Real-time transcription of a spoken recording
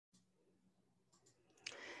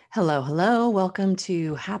Hello, hello. Welcome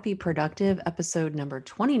to Happy Productive episode number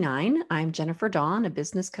 29. I'm Jennifer Dawn, a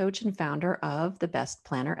business coach and founder of The Best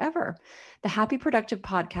Planner Ever. The Happy Productive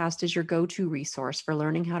podcast is your go to resource for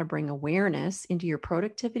learning how to bring awareness into your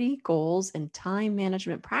productivity, goals, and time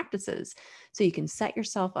management practices so you can set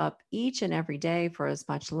yourself up each and every day for as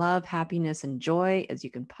much love, happiness, and joy as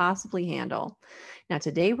you can possibly handle. Now,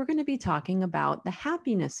 today we're going to be talking about the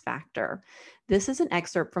happiness factor. This is an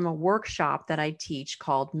excerpt from a workshop that I teach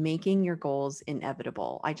called Making Your Goals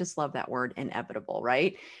Inevitable. I just love that word, inevitable,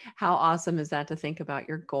 right? How awesome is that to think about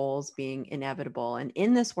your goals being inevitable? And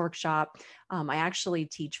in this workshop, I actually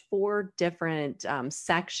teach four different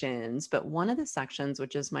sections, but one of the sections,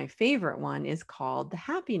 which is my favorite one, is called the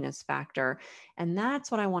happiness factor. And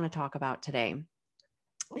that's what I want to talk about today.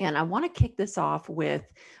 And I want to kick this off with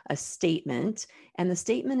a statement. And the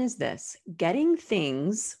statement is this: getting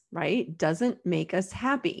things, right, doesn't make us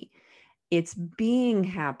happy. It's being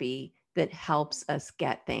happy that helps us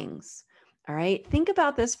get things. All right. Think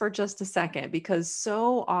about this for just a second, because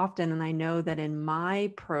so often, and I know that in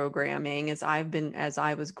my programming, as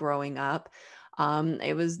I was growing up,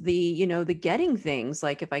 it was the getting things.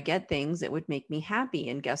 Like if I get things, it would make me happy.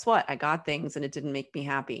 And guess what? I got things and it didn't make me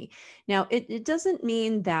happy. Now, it doesn't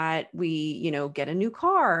mean that we get a new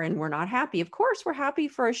car and we're not happy. Of course, we're happy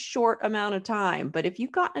for a short amount of time. But if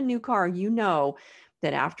you've gotten a new car, you know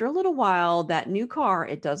that after a little while, that new car,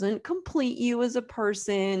 it doesn't complete you as a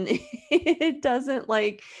person. It doesn't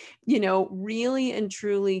really and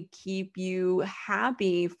truly keep you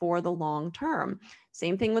happy for the long term.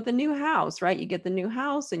 Same thing with a new house, right? You get the new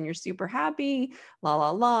house and you're super happy, la, la,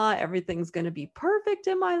 la, everything's going to be perfect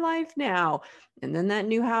in my life now. And then that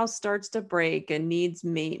new house starts to break and needs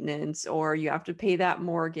maintenance, or you have to pay that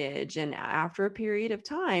mortgage. And after a period of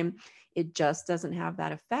time, it just doesn't have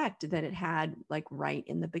that effect that it had like right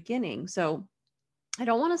in the beginning. So I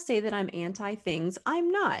don't want to say that I'm anti things.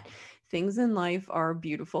 I'm not. Things in life are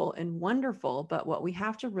beautiful and wonderful, but what we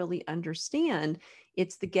have to really understand,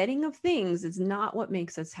 it's the getting of things is not what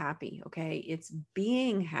makes us happy, okay? It's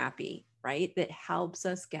being happy, right? That helps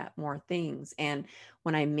us get more things. And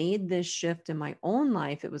when I made this shift in my own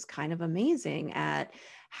life, it was kind of amazing at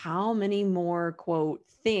how many more quote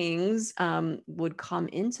things would come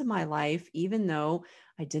into my life, even though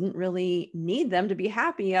I didn't really need them to be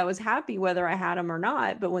happy. I was happy whether I had them or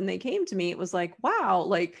not. But when they came to me, it was like, wow,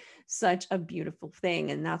 like such a beautiful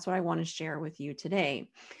thing. And that's what I want to share with you today.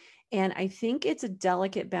 And I think it's a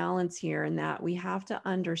delicate balance here in that we have to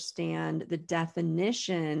understand the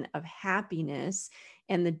definition of happiness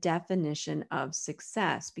and the definition of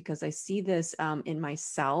success, because I see this in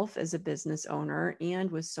myself as a business owner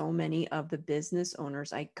and with so many of the business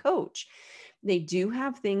owners I coach. They do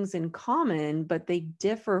have things in common, but they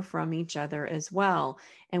differ from each other as well.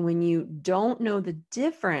 And when you don't know the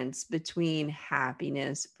difference between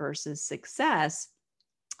happiness versus success,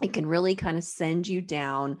 it can really kind of send you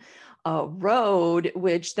down a road,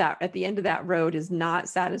 which that at the end of that road is not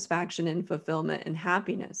satisfaction and fulfillment and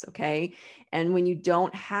happiness. Okay. And when you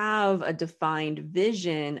don't have a defined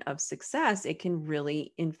vision of success, it can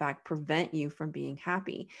really, in fact, prevent you from being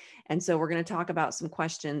happy. And so we're going to talk about some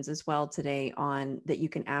questions as well today on that you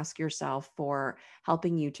can ask yourself for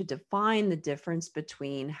helping you to define the difference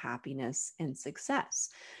between happiness and success.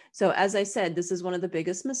 So, as I said, this is one of the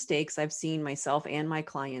biggest mistakes I've seen myself and my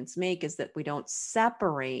clients make, is that we don't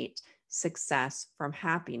separate success from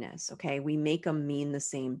happiness. Okay. We make them mean the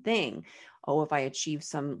same thing. Oh, if I achieve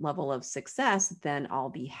some level of success, then I'll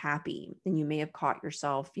be happy. And you may have caught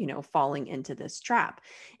yourself, falling into this trap.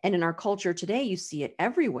 And in our culture today, you see it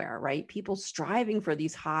everywhere, right? People striving for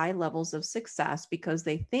these high levels of success because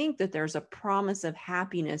they think that there's a promise of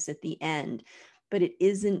happiness at the end. But it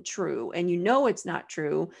isn't true. And it's not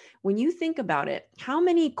true when you think about it. How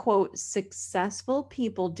many, quote, successful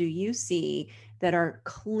people do you see that are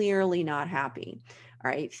clearly not happy? All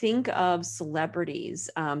right. Think of celebrities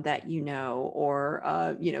that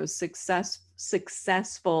or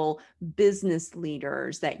successful business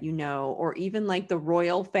leaders that or even like the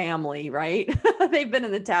royal family, right? They've been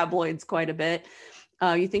in the tabloids quite a bit.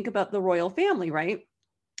 You think about the royal family, right?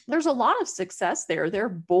 There's a lot of success there. They're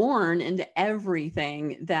born into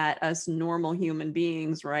everything that us normal human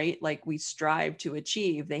beings, right? Like we strive to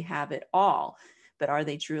achieve. They have it all. But are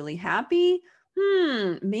they truly happy?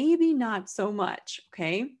 Maybe not so much.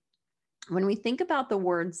 Okay. When we think about the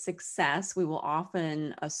word success, we will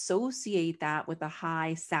often associate that with a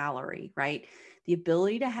high salary, right? The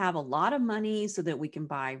ability to have a lot of money so that we can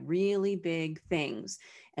buy really big things.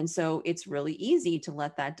 And so it's really easy to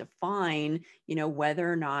let that define,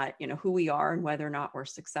 whether or not, who we are and whether or not we're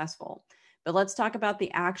successful. But let's talk about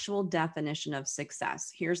the actual definition of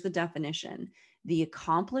success. Here's the definition: the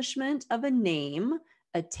accomplishment of a name,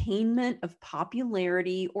 attainment of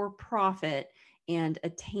popularity or profit, and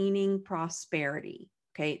attaining prosperity.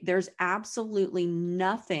 Okay. There's absolutely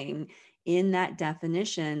nothing in that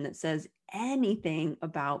definition that says anything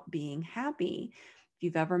about being happy. If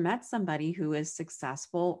you've ever met somebody who is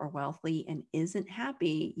successful or wealthy and isn't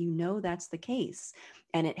happy, you know that's the case.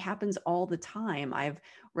 And it happens all the time. I've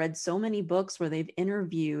read so many books where they've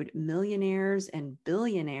interviewed millionaires and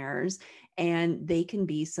billionaires, and they can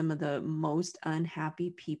be some of the most unhappy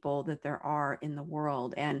people that there are in the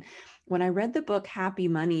world. And when I read the book Happy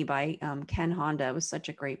Money by Ken Honda, it was such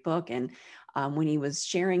a great book. And when he was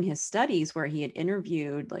sharing his studies where he had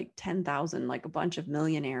interviewed like 10,000, like a bunch of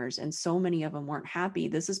millionaires, and so many of them weren't happy.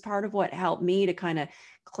 This is part of what helped me to kind of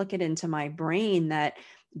click it into my brain that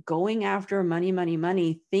going after money, money,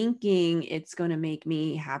 money, thinking it's going to make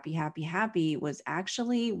me happy, happy, happy was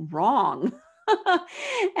actually wrong.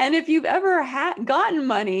 And if you've ever gotten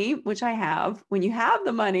money, which I have, when you have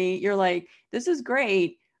the money, you're like, this is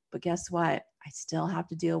great. But guess what? I still have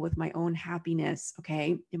to deal with my own happiness.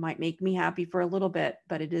 Okay. It might make me happy for a little bit,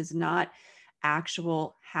 but it is not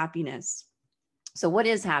actual happiness. So, what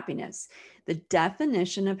is happiness? The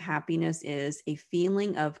definition of happiness is a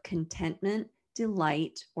feeling of contentment,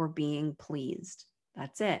 delight, or being pleased.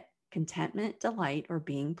 That's it. Contentment, delight, or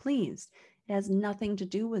being pleased. It has nothing to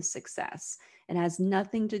do with success. It has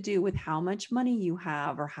nothing to do with how much money you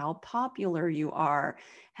have or how popular you are. It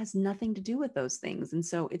has nothing to do with those things. And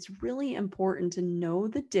so it's really important to know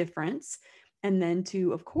the difference and then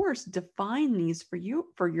to, of course, define these for you,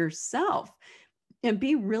 for yourself, and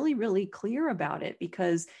be really, really clear about it.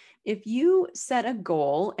 Because if you set a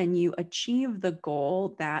goal and you achieve the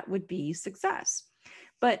goal, that would be success.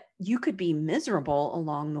 But you could be miserable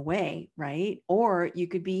along the way, right? Or you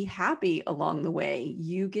could be happy along the way.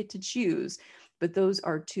 You get to choose. But those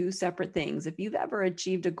are two separate things. If you've ever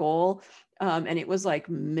achieved a goal and it was like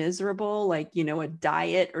miserable, like, a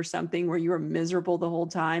diet or something where you were miserable the whole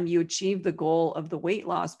time, you achieved the goal of the weight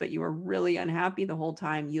loss, but you were really unhappy the whole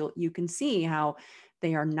time, you can see how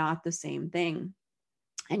they are not the same thing.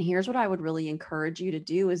 And here's what I would really encourage you to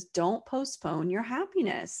do is don't postpone your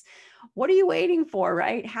happiness. What are you waiting for,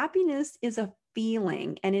 right? Happiness is a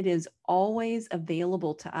feeling, and it is always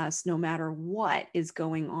available to us no matter what is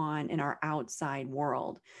going on in our outside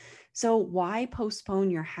world. So why postpone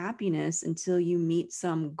your happiness until you meet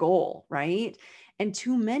some goal, right? And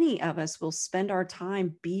too many of us will spend our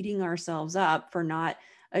time beating ourselves up for not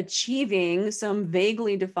achieving some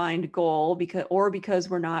vaguely defined goal because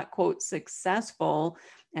we're not, quote, successful.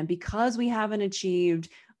 And because we haven't achieved,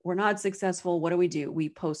 we're not successful, what do? We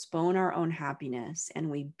postpone our own happiness and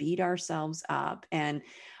we beat ourselves up, and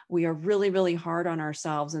we are really, really hard on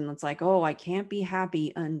ourselves. And it's like, oh, I can't be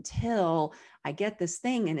happy until I get this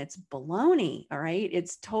thing. And it's baloney. All right.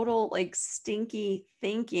 It's total like stinky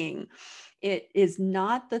thinking. It is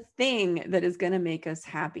not the thing that is going to make us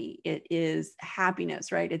happy. It is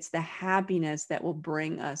happiness, right? It's the happiness that will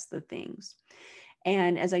bring us the things.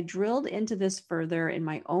 And as I drilled into this further in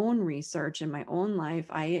my own research, in my own life,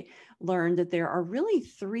 I learned that there are really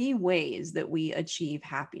three ways that we achieve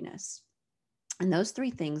happiness. And those three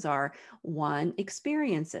things are: one,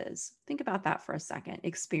 experiences. Think about that for a second.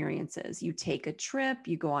 Experiences. You take a trip,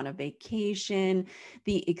 you go on a vacation,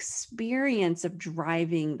 the experience of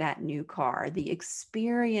driving that new car, the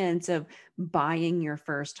experience of buying your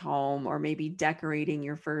first home or maybe decorating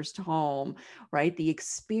your first home, right? The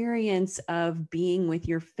experience of being with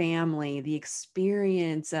your family, the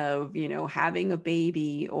experience of, having a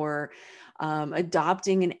baby or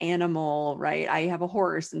adopting an animal, right? I have a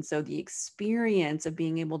horse. And so the experience of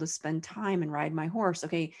being able to spend time and ride my horse,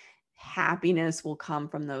 okay, happiness will come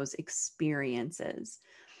from those experiences.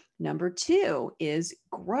 Number two is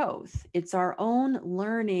growth. It's our own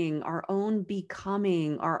learning, our own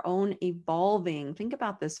becoming, our own evolving. Think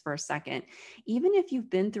about this for a second. Even if you've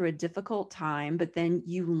been through a difficult time, but then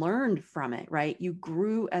you learned from it, right? You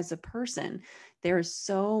grew as a person. There's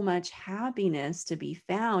so much happiness to be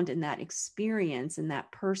found in that experience, in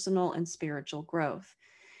that personal and spiritual growth.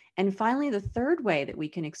 And finally, the third way that we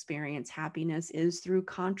can experience happiness is through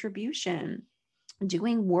contribution,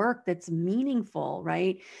 doing work that's meaningful,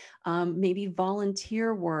 right? Maybe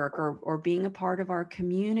volunteer work, or being a part of our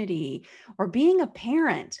community, or being a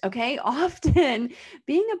parent. Okay. Often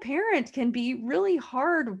being a parent can be really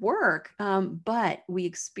hard work, but we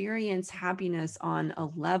experience happiness on a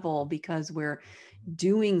level because we're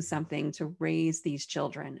doing something to raise these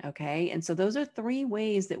children. Okay. And so those are three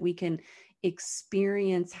ways that we can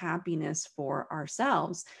experience happiness for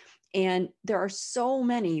ourselves. And there are so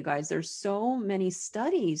many, you guys, there's so many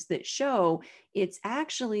studies that show it's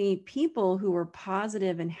actually people who are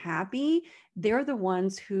positive and happy. They're the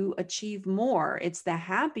ones who achieve more. It's the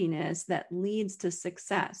happiness that leads to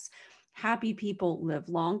success. Happy people live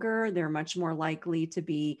longer. They're much more likely to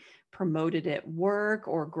be promoted at work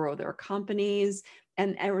or grow their companies.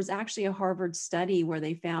 And there was actually a Harvard study where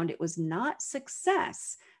they found it was not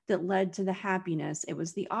success that led to the happiness. It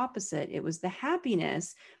was the opposite. It was the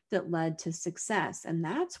happiness that led to success. And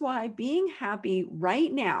that's why being happy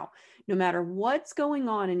right now, no matter what's going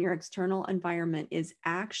on in your external environment, is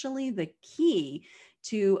actually the key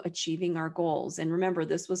to achieving our goals. And remember,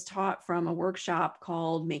 this was taught from a workshop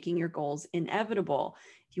called Making Your Goals Inevitable.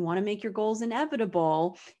 If you want to make your goals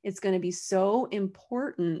inevitable, it's going to be so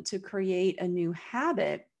important to create a new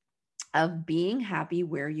habit of being happy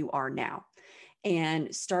where you are now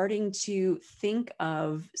and starting to think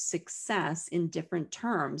of success in different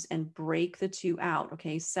terms and break the two out.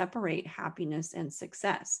 Okay. Separate happiness and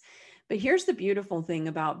success. But here's the beautiful thing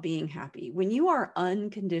about being happy. When you are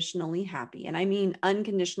unconditionally happy, and I mean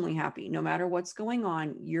unconditionally happy, no matter what's going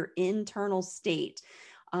on, your internal state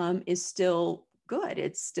is still good.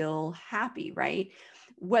 It's still happy, right?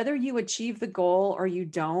 Whether you achieve the goal or you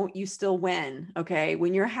don't, you still win. Okay.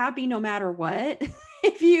 When you're happy, no matter what,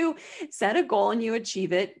 if you set a goal and you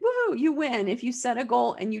achieve it, woohoo, you win. If you set a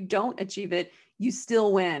goal and you don't achieve it, you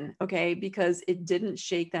still win. Okay. Because it didn't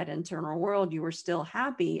shake that internal world. You were still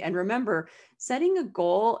happy. And remember, setting a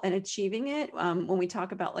goal and achieving it, when we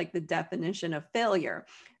talk about like the definition of failure,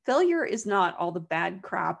 failure is not all the bad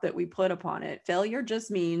crap that we put upon it. Failure just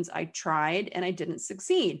means I tried and I didn't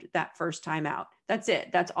succeed that first time out. That's it.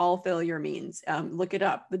 That's all failure means. Look it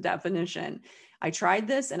up, the definition. I tried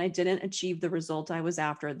this and I didn't achieve the result I was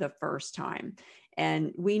after the first time.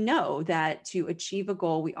 And we know that to achieve a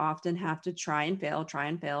goal, we often have to try and fail, try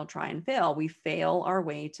and fail, try and fail. We fail our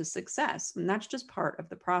way to success. And that's just part of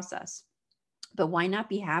the process. But why not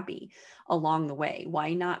be happy along the way?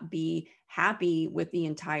 Why not be happy with the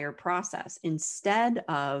entire process instead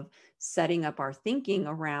of setting up our thinking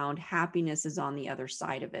around happiness is on the other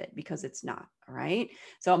side of it, because it's not. All right.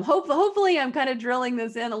 So hopefully I'm kind of drilling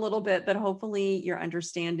this in a little bit, but hopefully you're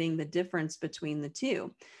understanding the difference between the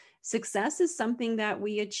two. Success is something that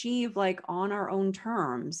we achieve like on our own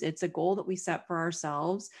terms. It's a goal that we set for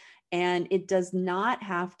ourselves, and it does not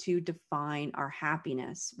have to define our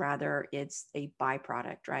happiness. Rather, it's a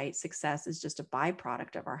byproduct, right? Success is just a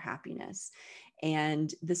byproduct of our happiness.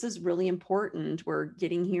 And this is really important. We're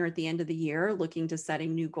getting here at the end of the year, looking to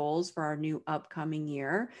setting new goals for our new upcoming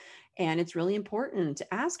year. And it's really important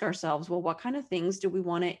to ask ourselves, well, what kind of things do we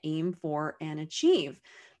want to aim for and achieve?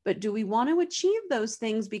 But do we want to achieve those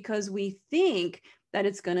things because we think that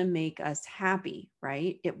it's going to make us happy,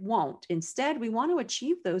 right? It won't. Instead, we want to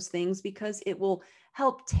achieve those things because it will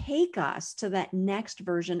help take us to that next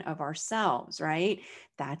version of ourselves, right?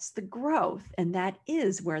 That's the growth. And that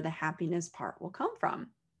is where the happiness part will come from.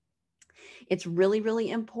 It's really, really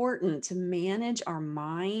important to manage our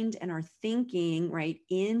mind and our thinking right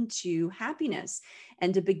into happiness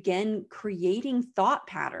and to begin creating thought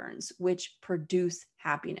patterns which produce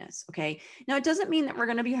happiness. Okay. Now, it doesn't mean that we're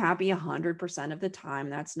going to be happy 100% of the time.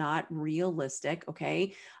 That's not realistic.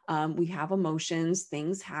 Okay. We have emotions,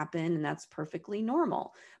 things happen, and that's perfectly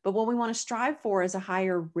normal. But what we want to strive for is a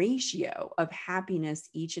higher ratio of happiness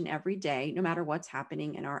each and every day, no matter what's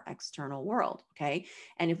happening in our external world. Okay.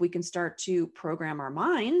 And if we can start to program our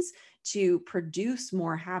minds to produce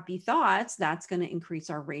more happy thoughts, that's going to increase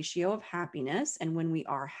our ratio of happiness. And when we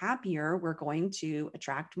are happier, we're going to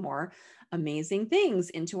attract more amazing things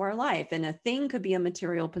into our life. And a thing could be a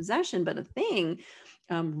material possession, but a thing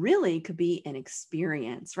really could be an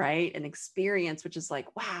experience, right? An experience, which is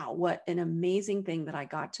like, wow, what an amazing thing that I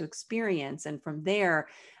got to experience. And from there,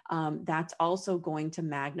 that's also going to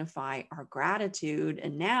magnify our gratitude.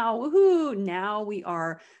 And now, woohoo, now we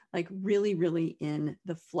are like really, really in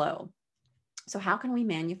the flow. So how can we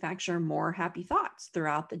manufacture more happy thoughts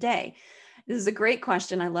throughout the day? This is a great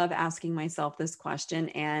question. I love asking myself this question,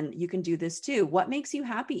 and you can do this too. What makes you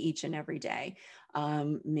happy each and every day?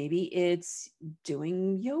 Maybe it's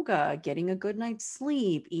doing yoga, getting a good night's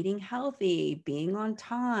sleep, eating healthy, being on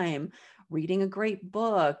time, reading a great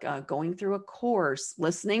book, going through a course,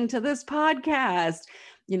 listening to this podcast,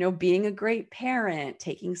 being a great parent,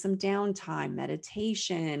 taking some downtime,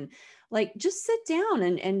 meditation. Like, just sit down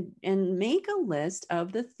and make a list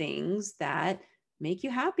of the things that make you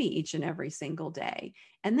happy each and every single day.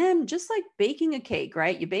 And then just like baking a cake,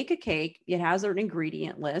 right? You bake a cake, it has an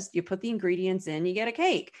ingredient list. You put the ingredients in, you get a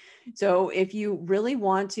cake. So if you really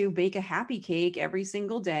want to bake a happy cake every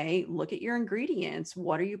single day, look at your ingredients.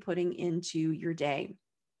 What are you putting into your day?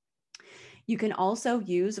 You can also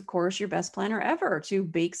use, of course, your best planner ever to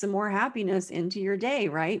bake some more happiness into your day,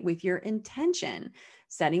 right? With your intention,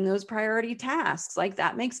 setting those priority tasks. Like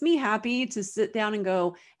that makes me happy to sit down and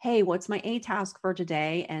go, hey, what's my A task for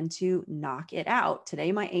today? And to knock it out.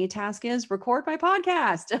 Today, my A task is record my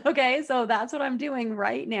podcast. Okay. So that's what I'm doing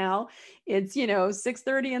right now. It's,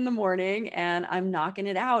 6:30 in the morning and I'm knocking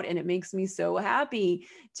it out. And it makes me so happy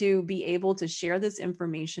to be able to share this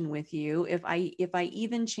information with you. If I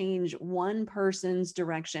even change one person's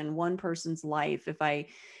direction, one person's life, if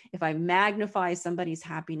I magnify somebody's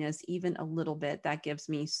happiness even a little bit, that gives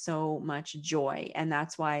me so much joy. And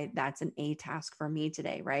that's why that's an A task for me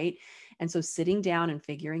today, right? And so sitting down and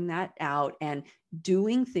figuring that out and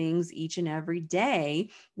doing things each and every day,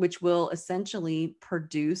 which will essentially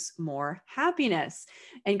produce more happiness.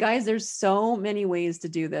 And guys, there's so many ways to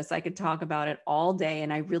do this. I could talk about it all day.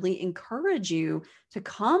 And I really encourage you to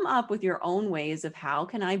come up with your own ways of how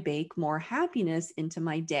can I bake more happiness into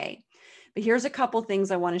my day. But here's a couple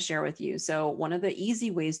things I want to share with you. So one of the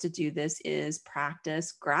easy ways to do this is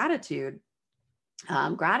practice gratitude.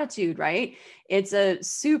 Gratitude, right? It's a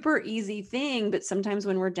super easy thing, but sometimes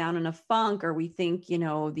when we're down in a funk or we think,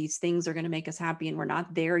 these things are going to make us happy and we're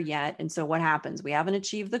not there yet. And so what happens? We haven't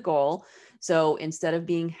achieved the goal. So instead of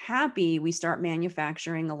being happy, we start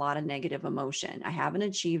manufacturing a lot of negative emotion. I haven't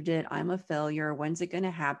achieved it. I'm a failure. When's it going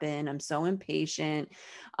to happen? I'm so impatient.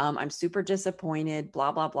 I'm super disappointed,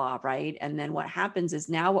 blah, blah, blah, right? And then what happens is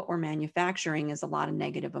now what we're manufacturing is a lot of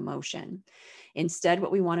negative emotion. Instead,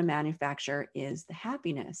 what we want to manufacture is the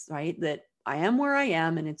happiness, right? That I am where I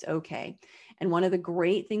am and it's okay. And one of the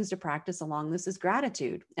great things to practice along this is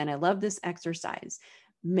gratitude. And I love this exercise.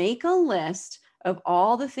 Make a list of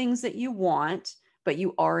all the things that you want, but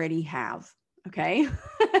you already have. Okay.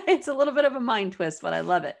 It's a little bit of a mind twist, but I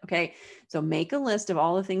love it. Okay. So make a list of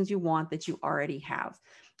all the things you want that you already have.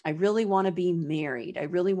 I really want to be married. I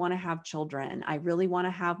really want to have children. I really want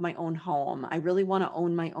to have my own home. I really want to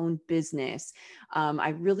own my own business. I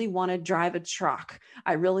really want to drive a truck.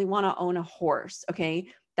 I really want to own a horse. Okay.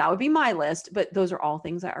 That would be my list, but those are all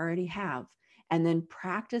things I already have. And then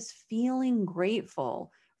practice feeling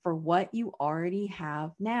grateful for what you already have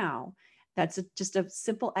now. That's just a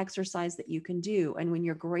simple exercise that you can do. And when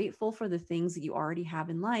you're grateful for the things that you already have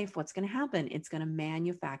in life, what's going to happen? It's going to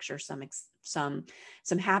manufacture some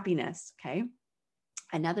happiness. Okay.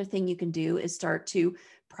 Another thing you can do is start to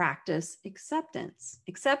practice acceptance.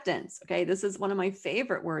 Acceptance. Okay. This is one of my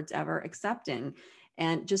favorite words ever, accepting,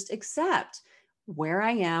 and just accept where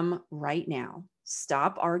I am right now.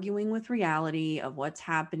 Stop arguing with reality of what's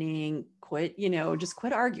happening. Quit, just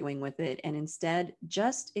quit arguing with it. And instead,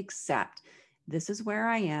 just accept this is where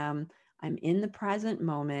I am. I'm in the present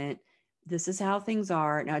moment. This is how things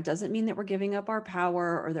are. Now, it doesn't mean that we're giving up our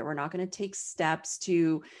power or that we're not going to take steps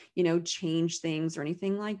to, change things or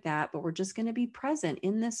anything like that, but we're just going to be present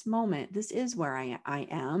in this moment. This is where I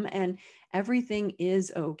am, and everything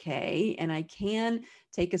is okay. And I can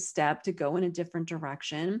take a step to go in a different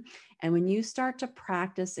direction. And when you start to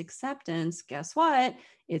practice acceptance, guess what?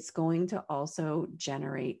 It's going to also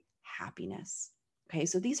generate happiness. Okay,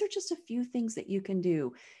 so these are just a few things that you can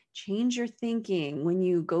do. Change your thinking when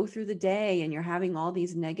you go through the day and you're having all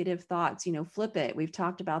these negative thoughts, flip it. We've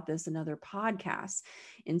talked about this in other podcasts.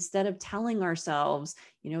 Instead of telling ourselves,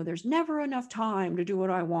 there's never enough time to do what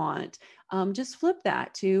I want, just flip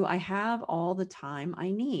that to, I have all the time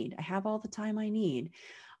I need. I have all the time I need.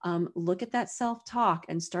 Look at that self-talk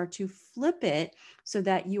and start to flip it so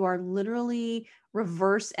that you are literally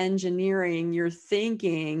reverse engineering your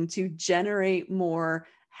thinking to generate more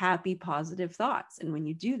happy, positive thoughts. And when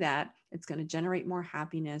you do that, it's going to generate more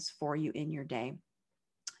happiness for you in your day.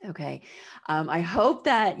 Okay. I hope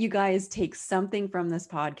that you guys take something from this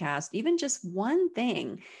podcast, even just one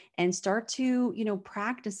thing, and start to,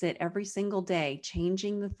 practice it every single day,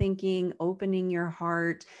 changing the thinking, opening your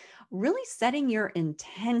heart, really setting your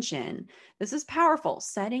intention. This is powerful.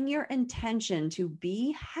 Setting your intention to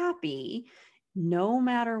be happy no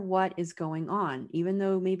matter what is going on, even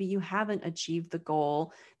though maybe you haven't achieved the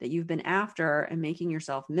goal that you've been after and making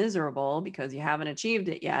yourself miserable because you haven't achieved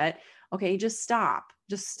it yet. Okay, just stop.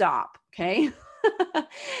 Just stop. Okay.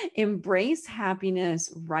 Embrace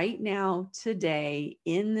happiness right now, today,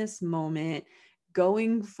 in this moment,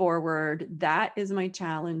 going forward. That is my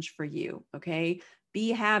challenge for you. Okay.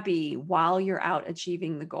 Be happy while you're out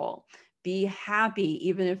achieving the goal. Be happy,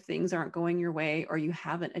 even if things aren't going your way or you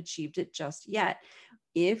haven't achieved it just yet.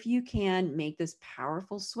 If you can make this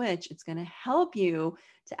powerful switch, it's going to help you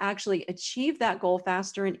to actually achieve that goal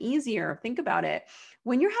faster and easier. Think about it.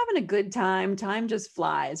 When you're having a good time, time just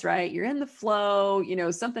flies, right? You're in the flow,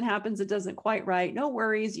 something happens that doesn't quite right. No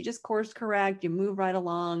worries. You just course correct, you move right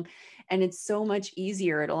along, and it's so much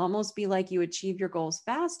easier. It'll almost be like you achieve your goals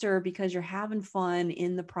faster because you're having fun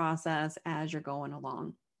in the process as you're going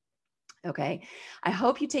along. Okay. I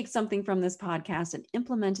hope you take something from this podcast and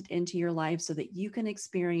implement it into your life so that you can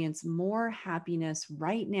experience more happiness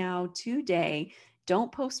right now, today.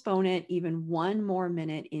 Don't postpone it even one more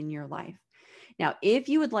minute in your life. Now, if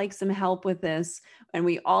you would like some help with this, and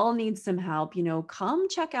we all need some help, come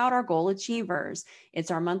check out our Goal Achievers. It's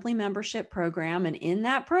our monthly membership program. And in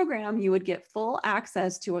that program, you would get full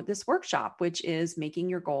access to this workshop, which is making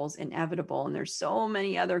your goals inevitable. And there's so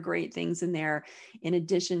many other great things in there, in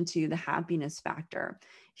addition to the happiness factor.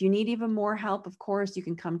 If you need even more help, of course, you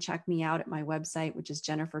can come check me out at my website, which is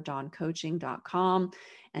jenniferdawncoaching.com.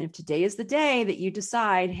 And if today is the day that you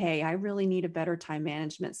decide, hey, I really need a better time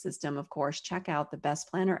management system, of course, check out the Best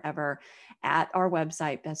Planner Ever at our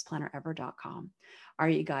website, bestplannerever.com. All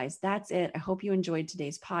right, you guys, that's it. I hope you enjoyed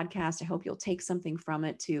today's podcast. I hope you'll take something from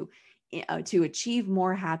it to achieve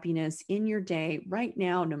more happiness in your day right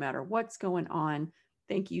now, no matter what's going on.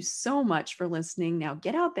 Thank you so much for listening. Now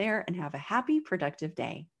get out there and have a happy, productive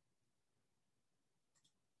day.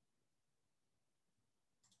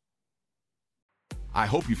 I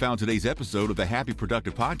hope you found today's episode of the Happy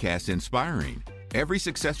Productive Podcast inspiring. Every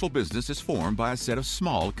successful business is formed by a set of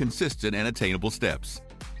small, consistent, and attainable steps.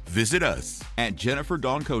 Visit us at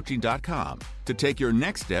jenniferdawncoaching.com to take your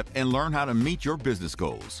next step and learn how to meet your business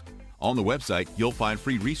goals. On the website, you'll find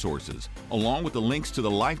free resources, along with the links to the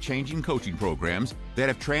life-changing coaching programs that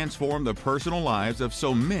have transformed the personal lives of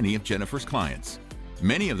so many of Jennifer's clients.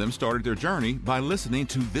 Many of them started their journey by listening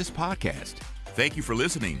to this podcast. Thank you for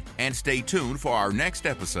listening, and stay tuned for our next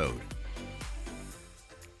episode.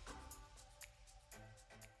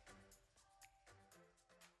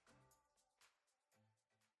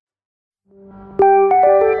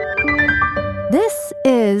 This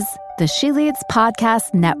is the She Leads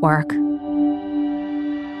Podcast Network.